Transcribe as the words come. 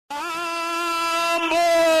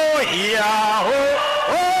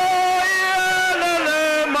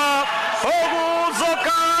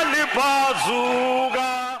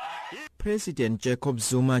President Jacob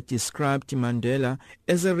Zuma described Mandela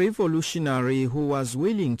as a revolutionary who was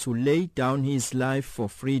willing to lay down his life for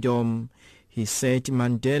freedom. He said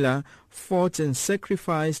Mandela fought and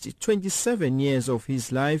sacrificed 27 years of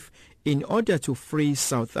his life in order to free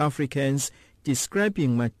South Africans,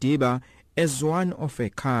 describing Madiba as one of a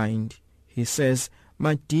kind. He says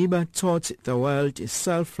Madiba taught the world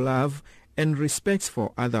self-love and respect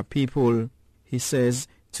for other people. He says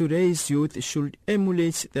today's youth should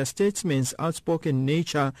emulate the statement's outspoken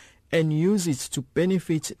nature and use it to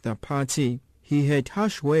benefit the party. He had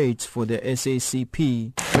harsh words for the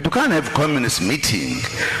SACP. But you can't have communist meeting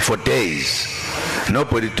for days.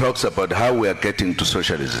 Nobody talks about how we are getting to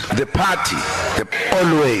socialism. The party,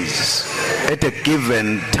 always, at a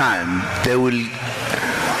given time, they will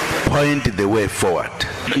point the way forward.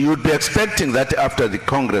 You'd be expecting that after the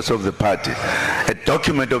Congress of the party, a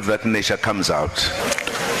document of that nature comes out.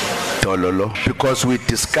 Because we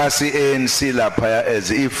discuss the ANC lapaya as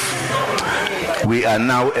if we are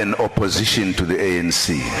now an opposition to the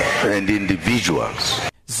ANC and individuals.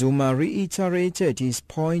 Zuma reiterated his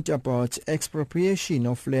point about expropriation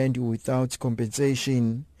of land without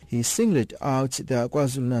compensation. He singled out the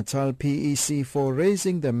KwaZulu-Natal PEC for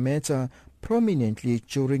raising the matter prominently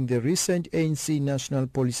during the recent ANC National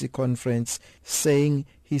Policy Conference, saying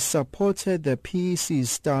he supported the PEC's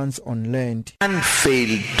stance on land. And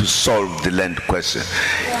failed to solve the land question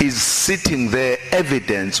is sitting there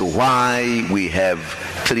evidence why we have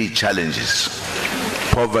three challenges: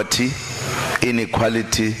 poverty,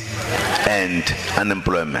 inequality, and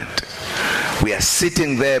unemployment. We are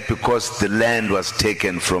sitting there because the land was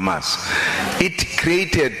taken from us. It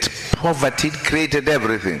created poverty, it created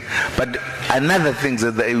everything. But another thing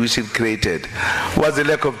that which it created was a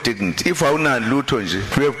lack of dignity. If we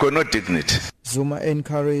have got no dignity. Zuma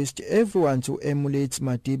encouraged everyone to emulate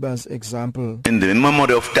Madiba's example. In the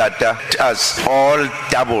memory of Tata, us all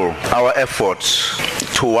double our efforts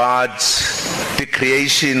towards the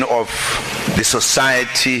creation of the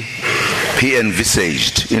society he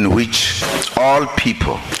envisaged, in which all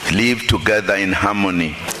people live together in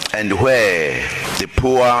harmony, and where the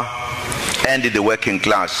poor and the working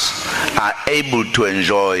class are able to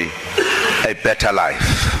enjoy a better life.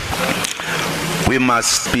 We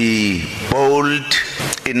must be bold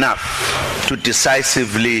enough to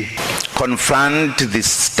decisively confront the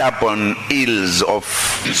stubborn ills of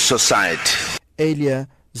society. Earlier,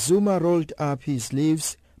 Zuma rolled up his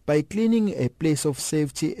sleeves by cleaning a place of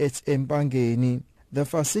safety at Empangeni. The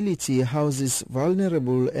facility houses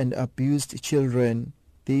vulnerable and abused children.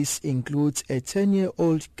 This includes a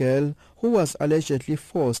 10-year-old girl who was allegedly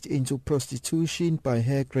forced into prostitution by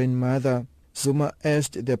her grandmother. Zuma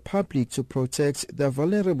urged the public to protect the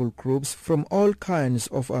vulnerable groups from all kinds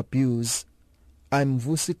of abuse. I'm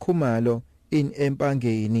Vusi Khumalo in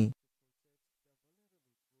Empangeni.